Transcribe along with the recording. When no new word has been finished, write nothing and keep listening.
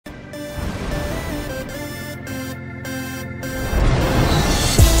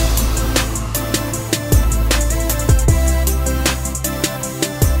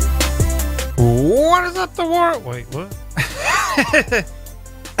up the world? Wait, what?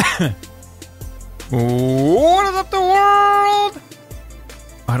 What is up the world?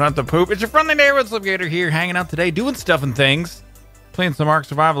 I don't have to poop. It's your friendly neighborhood Slipgator here, hanging out today, doing stuff and things. Playing some ARK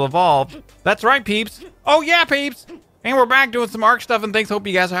Survival Evolved. That's right, peeps. Oh, yeah, peeps. And we're back doing some ARK stuff and things. Hope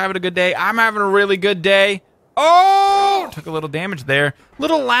you guys are having a good day. I'm having a really good day. Oh, took a little damage there.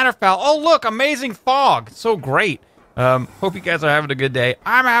 Little ladder foul. Oh, look, amazing fog. So great. Hope you guys are having a good day.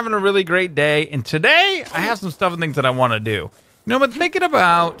 I'm having a really great day. And today, I have some stuff and things that I want to do. You know, I've been thinking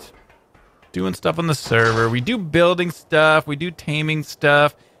about doing stuff on the server. We do building stuff. We do taming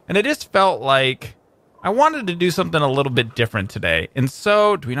stuff. And it just felt like I wanted to do something a little bit different today. And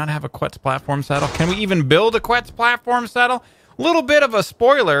so, do we not have a Quetz platform saddle? Can we even build a Quetz platform saddle? A little bit of a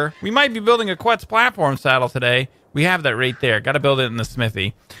spoiler. We might be building a Quetz platform saddle today. We have that right there. Got to build it in the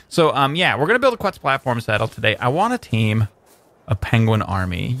smithy. So, yeah, we're going to build a Quetz platform saddle today. I want to tame a penguin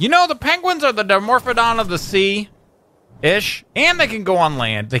army. You know, the penguins are the Dimorphodon of the sea-ish, and they can go on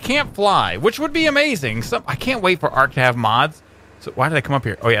land. They can't fly, which would be amazing. I can't wait for ARK to have mods. So why did I come up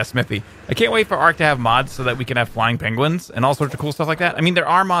here? Oh, yeah, smithy. I can't wait for ARK to have mods so that we can have flying penguins and all sorts of cool stuff like that. I mean, there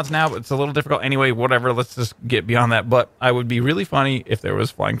are mods now, but it's a little difficult anyway. Whatever, let's just get beyond that. But I would be really funny if there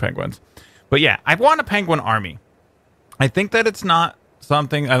was flying penguins. But yeah, I want a penguin army. I think that it's not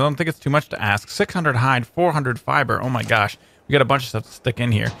something, I don't think it's too much to ask. 600 hide, 400 fiber. Oh my gosh. We got a bunch of stuff to stick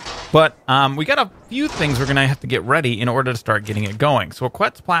in here. But we got a few things we're going to have to get ready in order to start getting it going. So a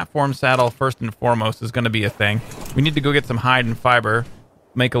Quetz platform saddle, first and foremost, is going to be a thing. We need to go get some hide and fiber.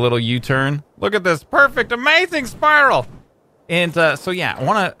 Make a little U-turn. Look at this perfect, amazing spiral. And so yeah, I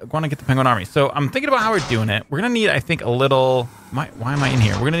want to get the penguin army. So I'm thinking about how we're doing it. We're going to need, I think, a little, why am I in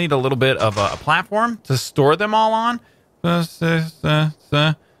here? We're going to need a little bit of a platform to store them all on. Like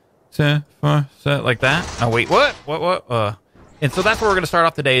that. Oh, wait, what? And so that's where we're going to start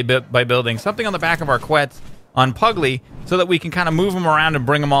off today by building something on the back of our Quetz on Pugly so that we can kind of move them around and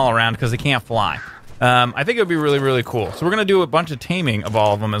bring them all around because they can't fly. I think it would be really, really cool. So we're going to do a bunch of taming of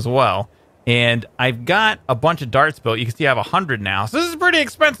all of them as well. And I've got a bunch of darts built. You can see I have 100 now. So this is pretty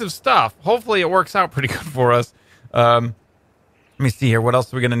expensive stuff. Hopefully it works out pretty good for us. Let me see here. What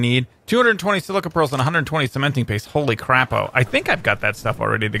else are we going to need? 220 silica pearls and 120 cementing paste. Holy crapo. I think I've got that stuff all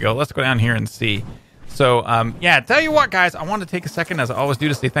ready to go. Let's go down here and see. So, yeah, tell you what, guys, I want to take a second, as I always do,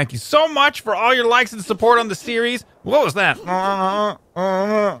 to say thank you so much for all your likes and support on the series. What was that?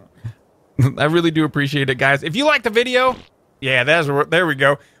 I really do appreciate it, guys. If you liked the video, yeah, there we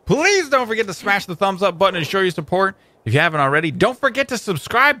go. Please don't forget to smash the thumbs up button and show your support. If you haven't already, don't forget to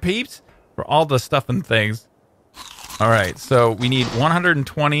subscribe, peeps, for all the stuff and things. All right, so we need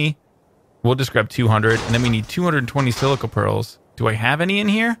 120. We'll just grab 200, and then we need 220 silica pearls. Do I have any in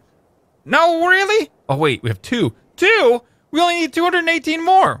here? No, really? Oh, wait, we have two. Two? We only need 218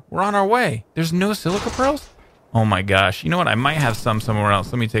 more. We're on our way. There's no silica pearls? Oh, my gosh. You know what? I might have some somewhere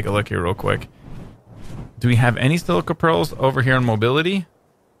else. Let me take a look here real quick. Do we have any silica pearls over here in mobility?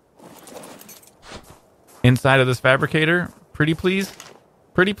 Inside of this fabricator? Pretty please?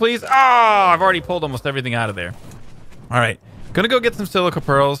 Pretty please? Oh, I've already pulled almost everything out of there. All right. Gonna go get some silica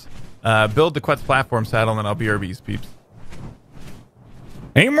pearls, build the Quetz platform saddle, and then I'll be RB's, peeps.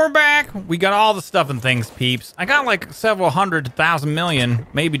 And we're back. We got all the stuff and things, peeps. I got like several hundred thousand million,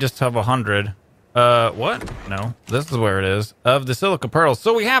 maybe just several hundred. What? No, this is where it is, of the silica pearls.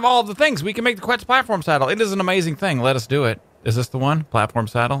 So we have all the things. We can make the Quetz platform saddle. It is an amazing thing. Let us do it. Is this the one? Platform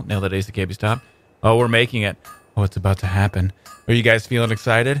saddle? Nail that AC can't be stopped. Oh, we're making it. Oh, it's about to happen. Are you guys feeling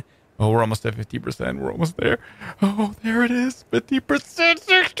excited? Oh, we're almost at 50%. We're almost there. Oh, there it is. 50%,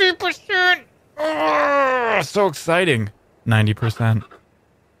 60%. Oh, so exciting. 90%.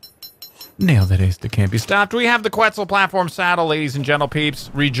 Nail that ace that can't be stopped. We have the Quetzal platform saddle, ladies and gentle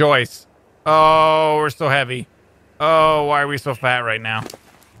peeps. Rejoice. Oh, we're so heavy. Oh, why are we so fat right now?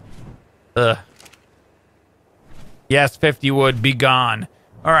 Ugh. Yes, 50 wood. Be gone.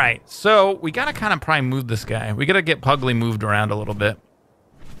 All right, so we got to kind of probably move this guy. We got to get Pugly moved around a little bit.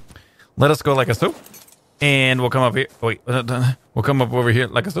 Let us go like a so. And we'll come up here. Oh, wait. We'll come up over here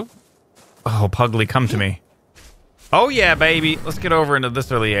like a so. Oh, Pugly, come to me. Oh, yeah, baby. Let's get over into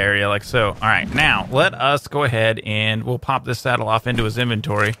this early area like so. All right, now let us go ahead and we'll pop this saddle off into his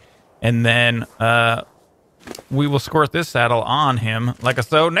inventory. And then we will squirt this saddle on him like a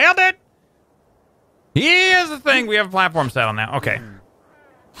so. Nailed it! Here's the thing. We have a platform saddle now. Okay.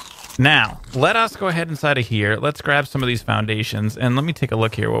 Now, let us go ahead inside of here. Let's grab some of these foundations. And let me take a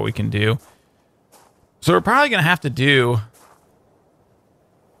look here what we can do. So we're probably going to have to do...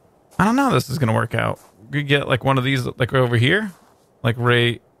 I don't know how this is going to work out. We get like one of these like over here. Like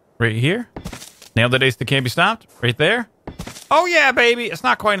right here. Nailed the ace that can't be stopped. Right there. Oh, yeah, baby. It's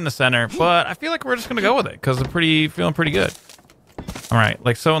not quite in the center, but I feel like we're just going to go with it because I'm feeling pretty good. All right,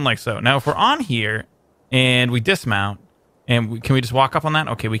 like so and like so. Now, if we're on here and we dismount, and can we just walk up on that?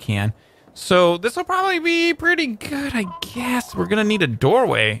 Okay, we can. So this will probably be pretty good, I guess. We're going to need a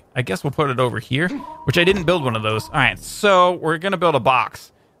doorway. I guess we'll put it over here, which I didn't build one of those. All right, so we're going to build a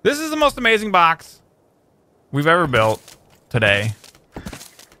box. This is the most amazing box we've ever built today.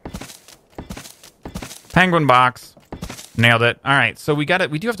 Penguin box. Nailed it. All right, so we got it.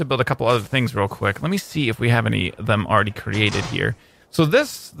 We do have to build a couple other things real quick. Let me see if we have any of them already created here. So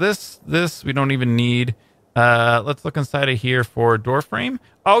this we don't even need. Let's look inside of here for door frame.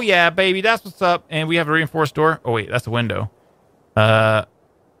 Oh yeah, baby, that's what's up. And we have a reinforced door. Oh wait, that's a window.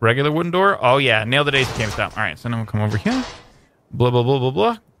 Regular wooden door. Oh yeah, nailed it. Ace came stop. All right, so now we'll come over here. Blah blah blah blah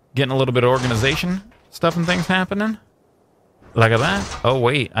blah. Getting a little bit of organization stuff and things happening. Like that. Oh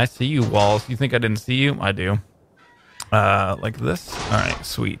wait, I see you, walls. You think I didn't see you? I do. Like this. All right,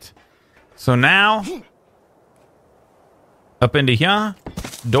 sweet. So now up into here.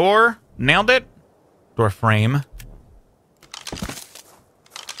 Door. Nailed it. Door frame.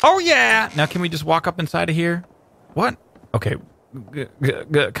 Oh yeah! Now can we just walk up inside of here? What? Okay.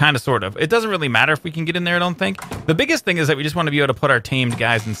 Kind of, sort of. It doesn't really matter if we can get in there, I don't think. The biggest thing is that we just want to be able to put our tamed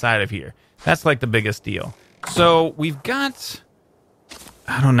guys inside of here. That's like the biggest deal. So we've got,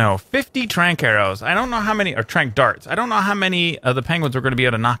 I don't know, 50 trank arrows. I don't know how many, or trank darts. I don't know how many of the penguins we're going to be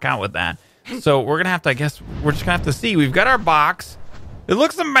able to knock out with that. So we're going to have to, I guess, we're just going to have to see. We've got our box. It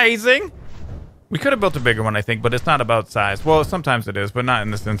looks amazing. We could have built a bigger one, I think, but it's not about size. Well, sometimes it is, but not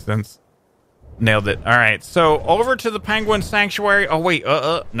in this instance. Nailed it. All right, so over to the penguin sanctuary. Oh, wait,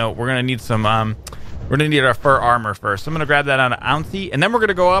 no, we're going to need some, we're going to need our fur armor first. So I'm going to grab that out of Ouncy, and then we're going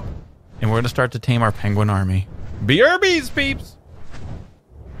to go up, and we're going to start to tame our penguin army. BRBs, peeps!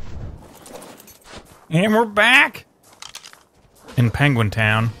 And we're back in Penguin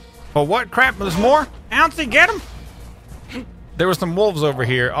Town. Oh, what? Crap, there's more? Ouncy, get him! There were some wolves over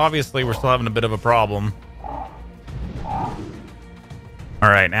here. Obviously, we're still having a bit of a problem. All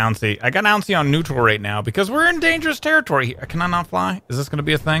right, Ouncy. I got Ouncy on neutral right now because we're in dangerous territory. Can I not fly? Is this going to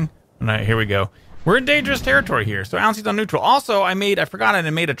be a thing? All right, here we go. We're in dangerous territory here. So Ouncy's on neutral. Also, I forgot I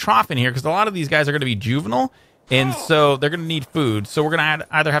made a trough in here because a lot of these guys are going to be juvenile. And so they're going to need food. So we're going to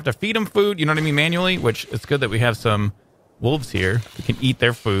either have to feed them food, you know what I mean, manually, which it's good that we have some wolves here. We can eat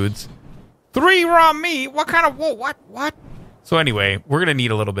their foods. 3 raw meat? What kind of wolf? What? So anyway, we're going to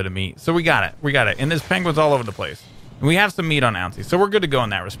need a little bit of meat. So we got it. And there's penguins all over the place. And we have some meat on Ouncy. So we're good to go in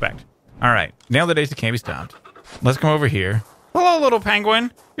that respect. All right. Nail the days that can't be stopped. Let's come over here. Hello, little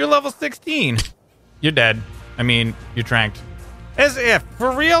penguin. You're level 16. You're dead. I mean, you're tranked. As if.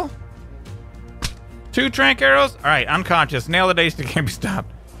 For real? 2 trank arrows? All right. Unconscious. Nail the days that can't be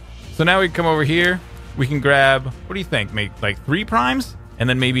stopped. So now we come over here. We can grab, what do you think? Make like 3 primes? And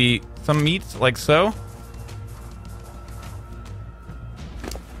then maybe some meats like so.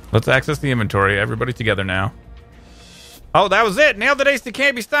 Let's access the inventory. Everybody together now. Oh, that was it. Nailed the days that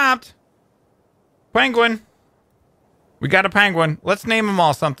can't be stopped. Penguin. We got a penguin. Let's name them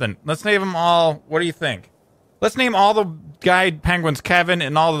all something. Let's name them all. What do you think? Let's name all the guy penguins Kevin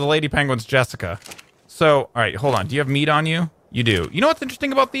and all of the lady penguins Jessica. So, all right, hold on. Do you have meat on you? You do. You know what's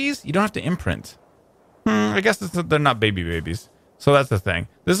interesting about these? You don't have to imprint. I guess they're not babies. So that's the thing.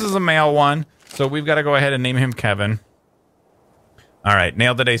 This is a male one. So we've got to go ahead and name him Kevin. All right,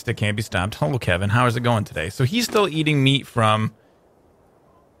 nailed the days that can't be stopped. Hello, Kevin. How is it going today? So he's still eating meat from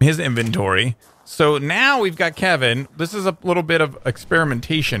his inventory. So now we've got Kevin. This is a little bit of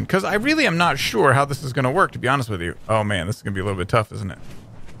experimentation because I really am not sure how this is going to work, to be honest with you. Oh, man, this is going to be a little bit tough, isn't it?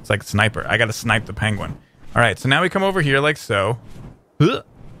 It's like sniper. I got to snipe the penguin. All right, so now we come over here like so. Are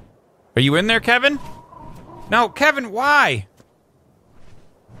you in there, Kevin? No, Kevin, why?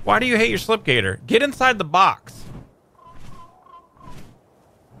 Why do you hate your slipgator? Get inside the box.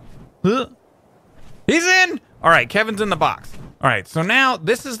 He's in! All right, Kevin's in the box. All right, so now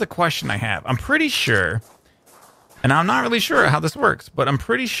this is the question I have. I'm pretty sure, and I'm not really sure how this works, but I'm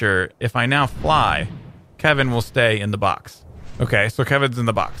pretty sure if I now fly, Kevin will stay in the box. Okay, so Kevin's in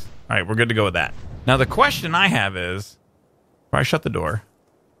the box. All right, we're good to go with that. Now, the question I have is, if I shut the door,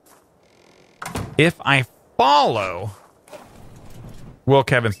 if I follow, will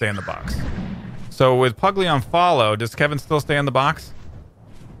Kevin stay in the box? So with Pugly on follow, does Kevin still stay in the box?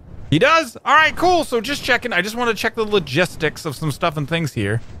 He does? All right, cool. So just checking. I just want to check the logistics of some stuff and things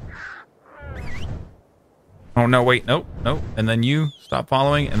here. Oh, no, wait. Nope. And then you stop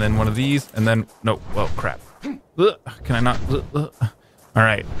following. And then one of these. And then, no. Well, crap. Can I not? All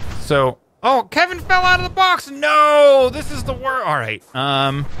right. So, oh, Kevin fell out of the box. No, this is the worst. All right.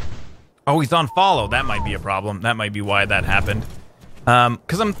 Oh, he's on follow. That might be a problem. That might be why that happened.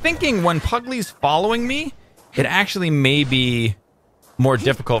 Because I'm thinking when Pugly's following me, it actually may be more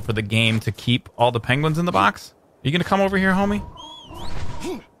difficult for the game to keep all the penguins in the box. Are you going to come over here, homie?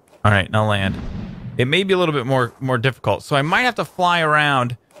 All right, now land. It may be a little bit more difficult. So I might have to fly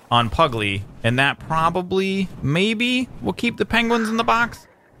around on Pugly, and that probably, maybe, will keep the penguins in the box.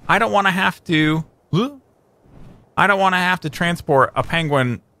 I don't want to have to... I don't want to have to transport a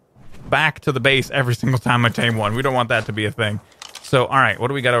penguin back to the base every single time I tame one. We don't want that to be a thing. So, all right, what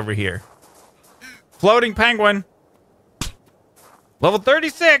do we got over here? Floating penguin. Level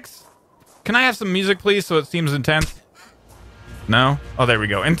 36. Can I have some music, please, so it seems intense? No? Oh, there we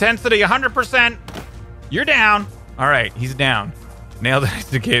go. Intensity, 100%. You're down. All right, he's down. Nailed it.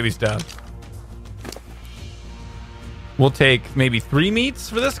 The KB stuff. We'll take maybe 3 meats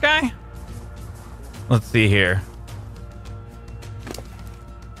for this guy. Let's see here.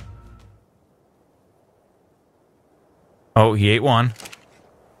 Oh, he ate one.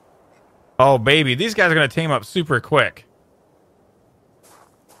 Oh, baby. These guys are going to tame up super quick.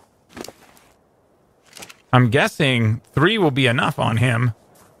 I'm guessing 3 will be enough on him.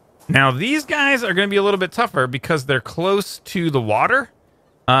 Now, these guys are going to be a little bit tougher because they're close to the water.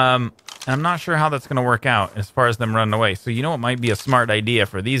 I'm not sure how that's going to work out as far as them running away. So, you know what might be a smart idea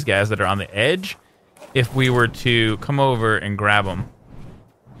for these guys that are on the edge? If we were to come over and grab them.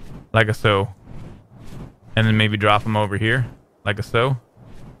 Like a so. And then maybe drop them over here. Like a so.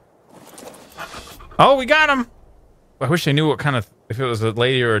 Oh, we got him! I wish I knew what kind of... If it was a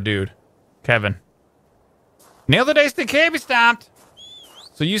lady or a dude. Kevin. Nail the dice to KB stopped.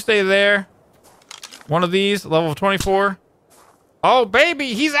 So you stay there. One of these, level 24. Oh,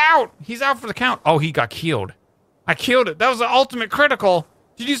 baby, he's out. He's out for the count. Oh, he got killed. I killed it. That was the ultimate critical.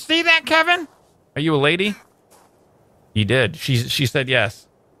 Did you see that, Kevin? Are you a lady? He did. She said yes.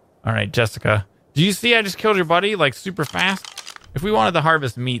 All right, Jessica. Do you see I just killed your buddy, like, super fast? If we wanted to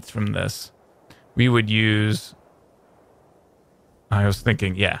harvest meats from this, we would use... I was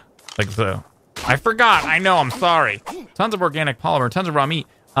thinking, yeah, like so. I forgot. I know. I'm sorry. Tons of organic polymer, tons of raw meat.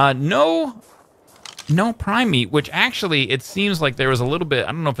 No prime meat, which actually it seems like there was a little bit,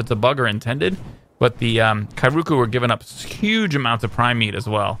 I don't know if it's a bug or intended, but the Kairuku were giving up huge amounts of prime meat as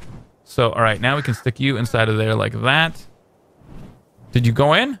well. So, all right, now we can stick you inside of there like that. Did you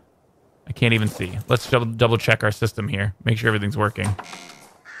go in? I can't even see. Let's double check our system here. Make sure everything's working.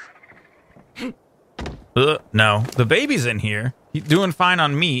 No, the baby's in here. He's doing fine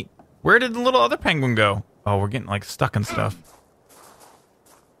on meat. Where did the little other penguin go? Oh, we're getting like stuck and stuff.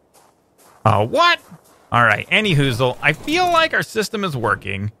 Oh, what? All right, anyhoozle. I feel like our system is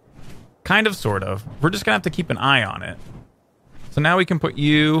working. Kind of, sort of. We're just gonna have to keep an eye on it. So now we can put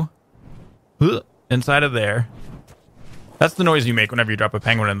you inside of there. That's the noise you make whenever you drop a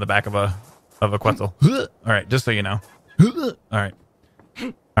penguin in the back of a Quetzal. All right, just so you know. All right.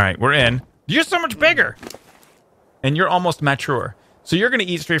 All right, we're in. You're so much bigger. And you're almost mature. So you're going to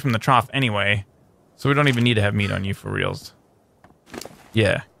eat straight from the trough anyway. So we don't even need to have meat on you for reals.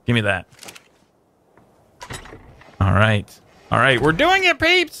 Yeah, give me that. All right. All right, we're doing it,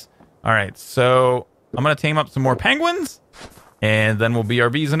 peeps. All right, so I'm going to tame up some more penguins. And then we'll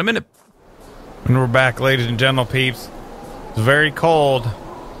BRBs in a minute. And we're back, ladies and gentlemen, peeps. It's very cold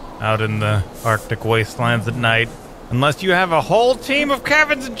out in the Arctic wastelands at night. Unless you have a whole team of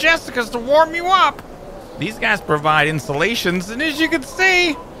Kevins and Jessicas to warm you up. These guys provide installations, and as you can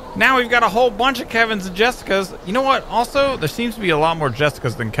see, now we've got a whole bunch of Kevins and Jessicas. You know what? Also, there seems to be a lot more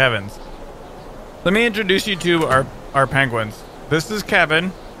Jessicas than Kevins. Let me introduce you to our penguins. This is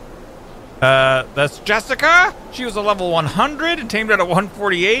Kevin. That's Jessica. She was a level 100 and tamed at a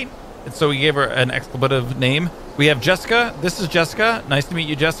 148. And so we gave her an expletive name. We have Jessica. This is Jessica. Nice to meet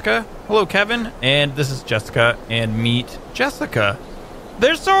you, Jessica. Hello, Kevin. And this is Jessica. And meet Jessica.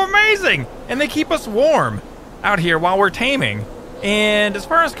 They're so amazing. And they keep us warm out here while we're taming. And as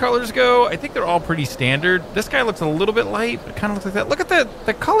far as colors go, I think they're all pretty standard. This guy looks a little bit light, but kind of looks like that. Look at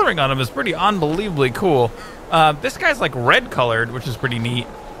the coloring on him is pretty unbelievably cool. This guy's like red colored, which is pretty neat.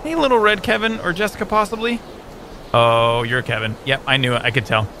 Hey, little red Kevin or Jessica possibly. Oh, you're Kevin. Yep, I knew it. I could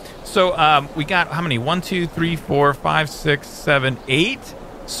tell. So we got how many? 1, 2, 3, 4, 5, 6, 7, 8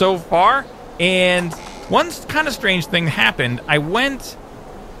 so far. And one kind of strange thing happened. I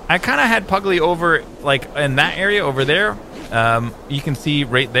kind of had Pugly over like in that area over there. You can see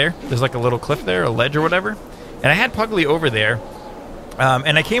right there. There's like a little cliff there, a ledge or whatever. And I had Pugly over there.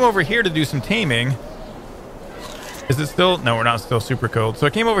 And I came over here to do some taming. Is it still? No, we're not still super cold. So I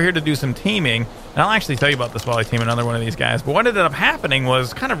came over here to do some taming. And I'll actually tell you about this while I tame another one of these guys. But what ended up happening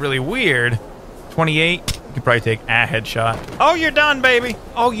was kind of really weird. 28. You could probably take a headshot. Oh, you're done, baby.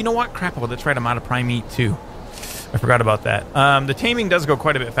 Oh, you know what? Crap. Oh, that's right. I'm out of prime meat, too. I forgot about that. The taming does go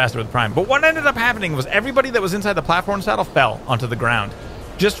quite a bit faster with prime. But what ended up happening was everybody that was inside the platform saddle fell onto the ground.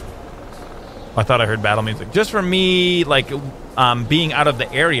 Just... I thought I heard battle music. Just from me, like, being out of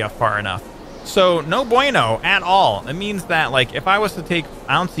the area far enough. So, no bueno at all. It means that, like, if I was to take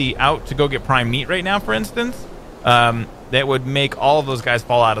Ouncy out to go get prime meat right now, for instance, that would make all of those guys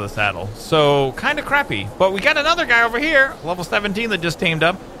fall out of the saddle. So, kind of crappy. But we got another guy over here, level 17, that just tamed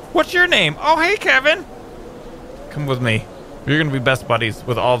up. What's your name? Oh, hey, Kevin. Come with me. You're going to be best buddies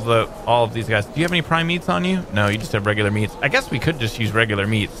with all of these guys. Do you have any prime meats on you? No, you just have regular meats. I guess we could just use regular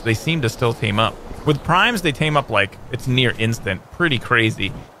meats. They seem to still tame up. With primes, they tame up like it's near instant. Pretty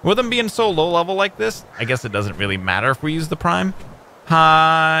crazy. With them being so low level like this, I guess it doesn't really matter if we use the prime.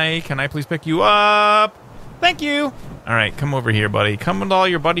 Hi, can I please pick you up? Thank you. All right, come over here, buddy. Come with all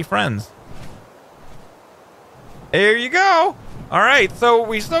your buddy friends. There you go. All right, so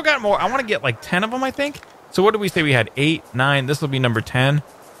we still got more. I want to get like 10 of them, I think. So what did we say? We had 8, 9. This will be number 10.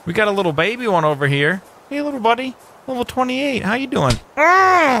 We got a little baby one over here. Hey, little buddy. Level 28. How you doing?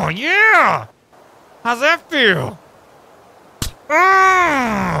 Oh, yeah. How's that feel?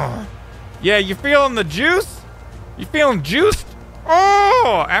 Oh. Yeah, you feeling the juice? You feeling juiced?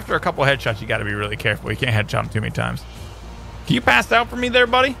 Oh, after a couple headshots, you got to be really careful. You can't headshot him too many times. Can you pass out for me there,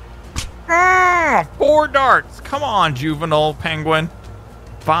 buddy? Oh, 4 darts. Come on, juvenile penguin.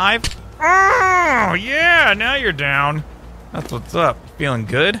 5. Oh, yeah, now you're down. That's what's up. Feeling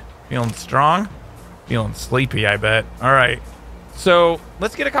good? Feeling strong? Feeling sleepy, I bet. All right. So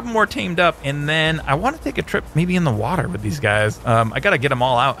let's get a couple more tamed up, and then I want to take a trip maybe in the water with these guys. I got to get them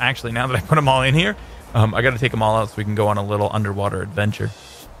all out, actually, now that I put them all in here. I got to take them all out so we can go on a little underwater adventure.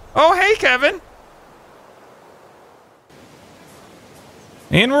 Oh, hey, Kevin.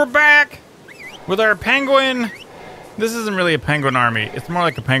 And we're back with our penguin. This isn't really a penguin army. It's more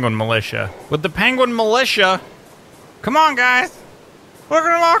like a penguin militia. With the penguin militia, come on, guys. Look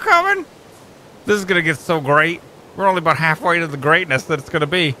at them all coming. This is going to get so great. We're only about halfway to the greatness that it's going to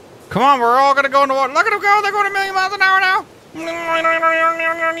be. Come on, we're all going to go into water. Look at them go. They're going a million miles an hour now.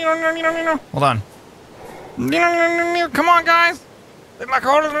 Hold on. Come on, guys. They're like,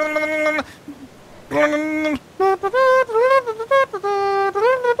 all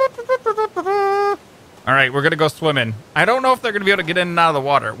right, we're going to go swimming. I don't know if they're going to be able to get in and out of the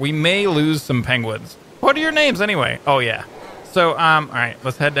water. We may lose some penguins. What are your names anyway? Oh, yeah. So, all right,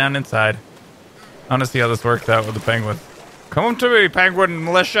 let's head down inside. I want to see how this works out with the penguins. Come to me, penguin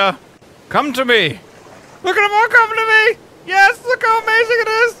militia. Come to me. Look at them all coming to me. Yes, look how amazing it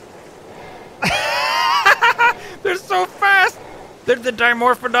is. They're so fast. They're the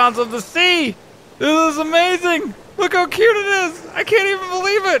dimorphodons of the sea. This is amazing. Look how cute it is. I can't even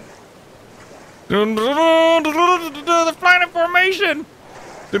believe it. They're flying in formation.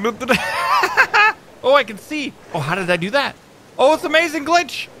 Oh, I can see. Oh, how did I do that? Oh, it's amazing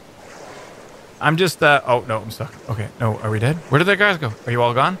glitch. I'm just, oh, no, I'm stuck. Okay, no, are we dead? Where did that guys go? Are you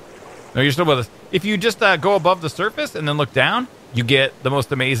all gone? No, you're still with us. If you just go above the surface and then look down, you get the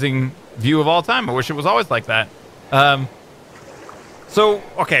most amazing view of all time. I wish it was always like that. So,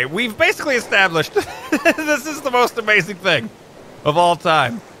 okay, we've basically established this is the most amazing thing of all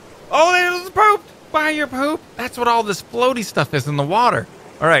time. Oh, they just pooped by your poop. That's what all this floaty stuff is in the water.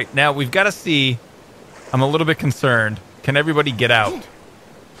 All right, now we've got to see. I'm a little bit concerned. Can everybody get out?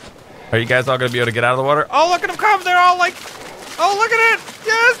 Are you guys all going to be able to get out of the water? Oh, look at them come. They're all like, oh, look at it.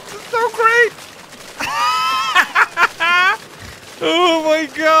 Yes, it's so great. Oh, my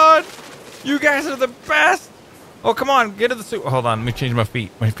God. You guys are the best. Oh, come on. Get to the suit. Hold on. Let me change my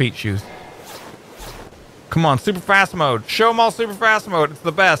feet shoes. Come on. Super fast mode. Show them all super fast mode. It's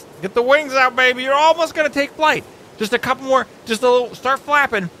the best. Get the wings out, baby. You're almost going to take flight. Just a couple more. Just a little. Start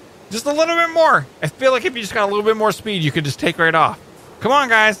flapping. Just a little bit more. I feel like if you just got a little bit more speed, you could just take right off. Come on,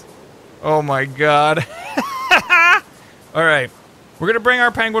 guys. Oh, my God. All right. We're going to bring our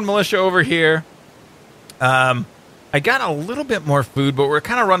penguin militia over here. I got a little bit more food, but we're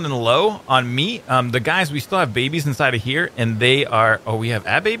kind of running low on meat. The guys, we still have babies inside of here, and they are... Oh, we have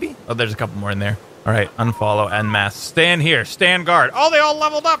a baby? Oh, there's a couple more in there. All right, unfollow and mass. Stand here. Stand guard. Oh, they all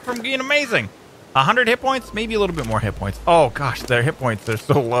leveled up from being amazing. 100 hit points? Maybe a little bit more hit points. Oh, gosh, their hit points, they're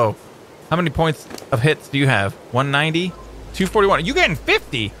so low. How many points of hits do you have? 190? 241. You getting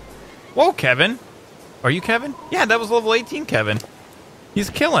 50? Whoa, Kevin. Are you Kevin? Yeah, that was level 18 Kevin. He's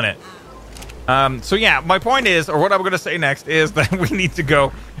killing it. So yeah, my point is, or what I'm going to say next is that we need to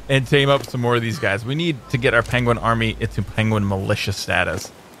go and tame up some more of these guys. We need to get our penguin army into penguin militia status.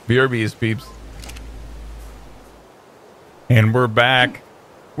 BRBs, peeps. And we're back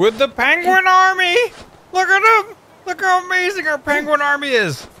with the penguin army. Look at him! Look how amazing our penguin army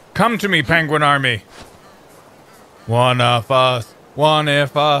is! Come to me, penguin army. One of us. One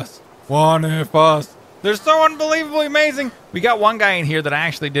if us. One if us. They're so unbelievably amazing. We got one guy in here that I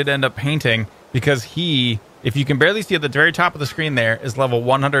actually did end up painting because he, if you can barely see at the very top of the screen there, is level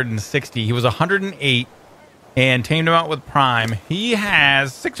 160. He was 108 and tamed him out with Prime. He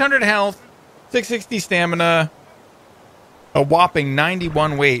has 600 health, 660 stamina, a whopping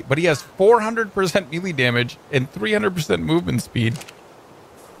 91 weight, but he has 400% melee damage and 300% movement speed.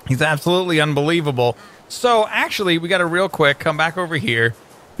 He's absolutely unbelievable. So actually, we got to real quick come back over here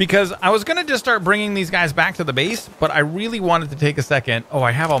because I was going to just start bringing these guys back to the base, but I really wanted to take a second. Oh,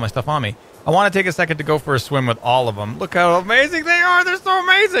 I have all my stuff on me. I want to take a second to go for a swim with all of them. Look how amazing they are. They're so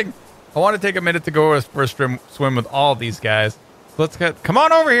amazing. I want to take a minute to go for a swim with all of these guys. So come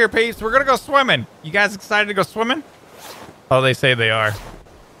on over here, Peeps. We're going to go swimming. You guys excited to go swimming? Oh, they say they are.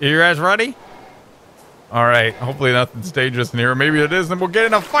 Are you guys ready? All right. Hopefully nothing's dangerous in here. Maybe it is, and we'll get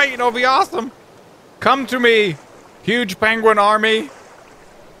in a fight, and it'll be awesome. Come to me, huge penguin army.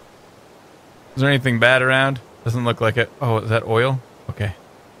 Is there anything bad around? Doesn't look like it. Oh, is that oil? Okay.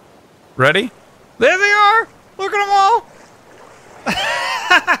 Ready? There they are. Look at them all.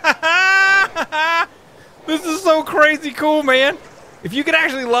 This is so crazy cool, man. If you could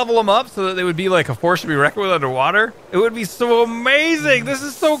actually level them up so that they would be like a force to be reckoned with underwater, it would be so amazing. This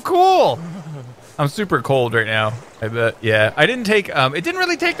is so cool. I'm super cold right now. I bet. Yeah, I didn't take. It didn't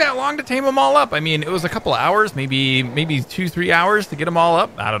really take that long to tame them all up. I mean, it was a couple of hours, maybe 2-3 hours to get them all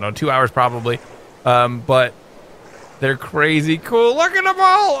up. I don't know, 2 hours probably. But they're crazy cool. Look at them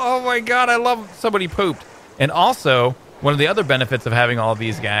all. Oh my god, I love somebody pooped. And also, one of the other benefits of having all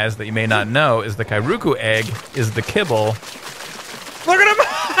these guys that you may not know is the Kairuku egg is the kibble. Look at him!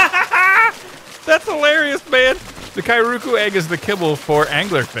 That's hilarious, man. The Kairuku egg is the kibble for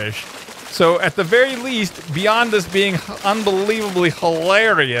anglerfish. So at the very least, beyond this being unbelievably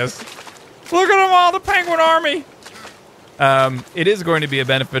hilarious, look at them all, the penguin army. It is going to be a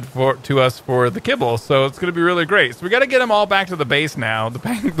benefit to us for the kibble, so it's going to be really great. So we got to get them all back to the base now, the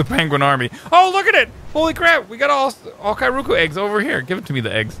penguin army. Oh, look at it! Holy crap, we got all Kairuku eggs over here. Give it to me,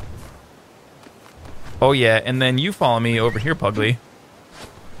 the eggs. Oh yeah, and then you follow me over here, Pugly.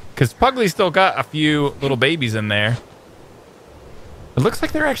 Because Pugly's still got a few little babies in there. It looks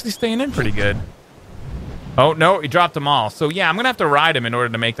like they're actually staying in pretty good. Oh, no, he dropped them all. So, yeah, I'm going to have to ride him in order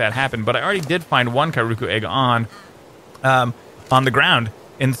to make that happen. But I already did find one Kairuku egg on the ground.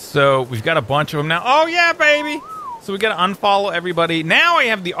 And so we've got a bunch of them now. Oh, yeah, baby. So we got to unfollow everybody. Now I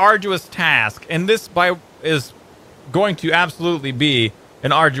have the arduous task. And this is going to absolutely be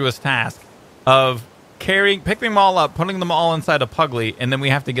an arduous task of picking them all up, putting them all inside a Pugly, and then we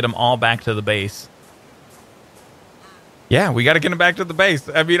have to get them all back to the base. Yeah, we got to get them back to the base.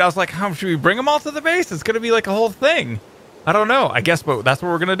 I mean, I was like, how should we bring them all to the base? It's going to be like a whole thing. I don't know. I guess, but that's what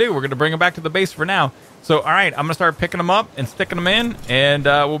we're going to do. We're going to bring them back to the base for now. So, all right, I'm going to start picking them up and sticking them in, and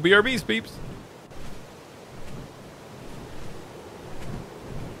we'll BRBs, peeps.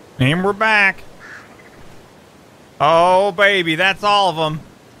 And we're back. Oh, baby, that's all of them.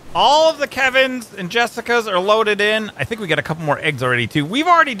 All of the Kevins and Jessicas are loaded in. I think we got a couple more eggs already, too. We've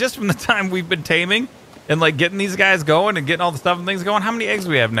already, just from the time we've been taming and, like, getting these guys going and getting all the stuff and things going, how many eggs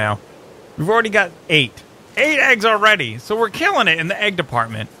do we have now? We've already got 8. 8 eggs already. So we're killing it in the egg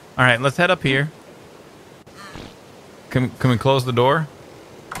department. All right, let's head up here. Can we close the door?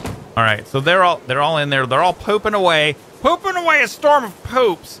 All right, so they're all in there. They're all pooping away a storm of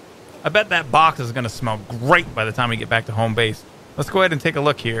poops. I bet that box is going to smell great by the time we get back to home base. Let's go ahead and take a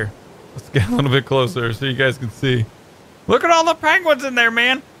look here. Let's get a little bit closer so you guys can see. Look at all the penguins in there,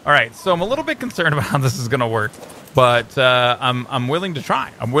 man. All right, so I'm a little bit concerned about how this is going to work, but I'm willing to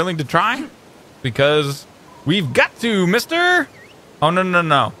try. I'm willing to try because we've got to, mister. Oh,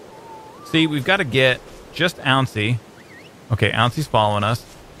 no. See, we've got to get just Ouncy. Okay, Ouncey's following us.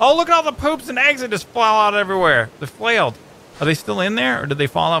 Oh, look at all the poops and eggs that just fall out everywhere. They're flailed. Are they still in there, or did they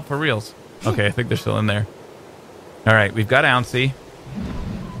fall out for reals? Okay, I think they're still in there. All right, we've got Ouncy.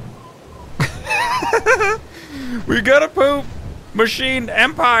 We got a poop machine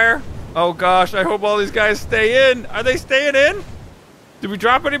empire. Oh, gosh, I hope all these guys stay in. Are they staying in? Did we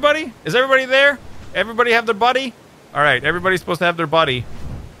drop anybody? Is everybody there? Everybody have their buddy? All right, everybody's supposed to have their buddy.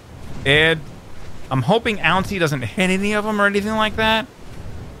 And I'm hoping Ouncy doesn't hit any of them or anything like that.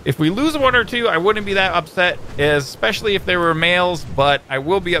 If we lose one or two, I wouldn't be that upset, especially if they were males, but I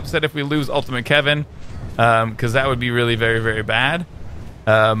will be upset if we lose Ultimate Kevin, because that would be really very, very bad.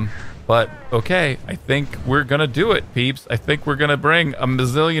 But, okay, I think we're going to do it, peeps. I think we're going to bring a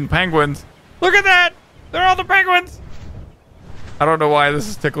bazillion penguins. Look at that! They're all the penguins! I don't know why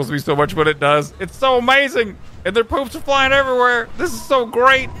this tickles me so much, but it does. It's so amazing. And their poops are flying everywhere. This is so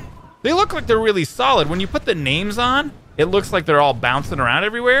great. They look like they're really solid. When you put the names on, it looks like they're all bouncing around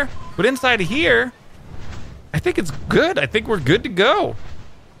everywhere. But inside of here, I think it's good. I think we're good to go.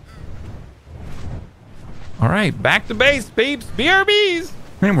 All right, back to base, peeps. BRBs.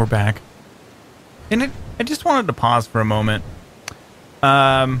 And we're back. And I just wanted to pause for a moment.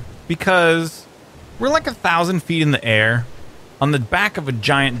 Because we're like 1,000 feet in the air on the back of a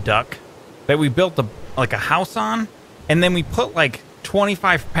giant duck that we built like a house on. And then we put like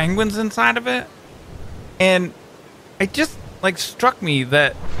 25 penguins inside of it. And it just like struck me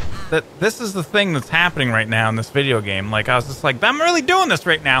that this is the thing that's happening right now in this video game. Like I was just like, I'm really doing this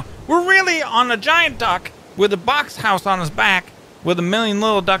right now. We're really on a giant duck with a box house on his back with 1 million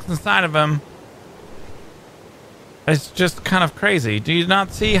little ducks inside of him. It's just kind of crazy. Do you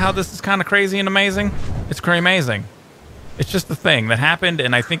not see how this is kind of crazy and amazing? It's crazy amazing. It's just the thing that happened,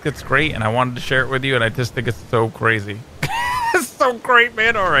 and I think it's great, and I wanted to share it with you, and I just think it's so crazy. It's so great,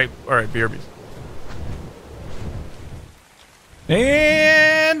 man. All right, BRBs.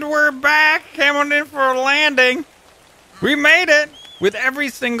 And we're back, coming in for a landing. We made it with every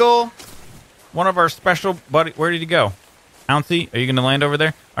single one of our special buddies. Where did he go? Ouncy, are you going to land over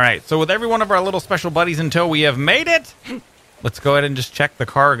there? All right, so with every one of our little special buddies in tow, we have made it. Let's go ahead and just check the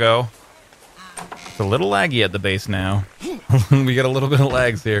cargo. It's a little laggy at the base now. We got a little bit of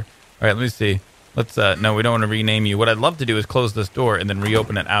lags here. All right, let me see. Let's, no, we don't want to rename you. What I'd love to do is close this door and then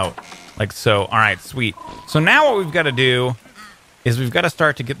reopen it out. Like so. All right, sweet. So now what we've got to do is we've got to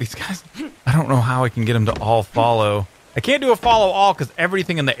start to get these guys. I don't know how I can get them to all follow. I can't do a follow all because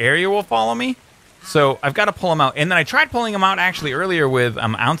everything in the area will follow me. So I've got to pull them out. And then I tried pulling them out actually earlier with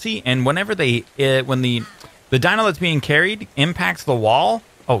Ouncy. And whenever when the dino that's being carried impacts the wall.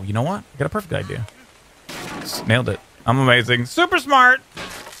 Oh, you know what? I got a perfect idea. Nailed it. I'm amazing. Super smart.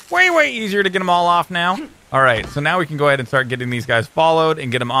 Way easier to get them all off now. All right, so now we can go ahead and start getting these guys followed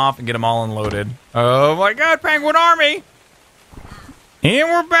and get them off and get them all unloaded. Oh my God, Penguin Army. And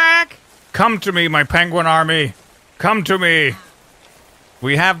we're back. Come to me, my Penguin Army. Come to me.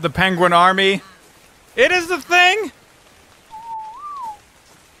 We have the Penguin Army. It is the thing.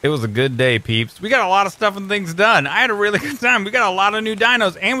 It was a good day, peeps. We got a lot of stuff and things done. I had a really good time. We got a lot of new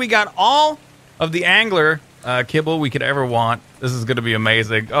dinos, and we got all of the angler kibble we could ever want. This is going to be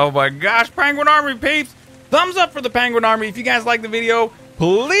amazing. Oh my gosh, Penguin Army peeps. Thumbs up for the Penguin Army. If you guys like the video,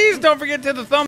 please don't forget to hit the thumbs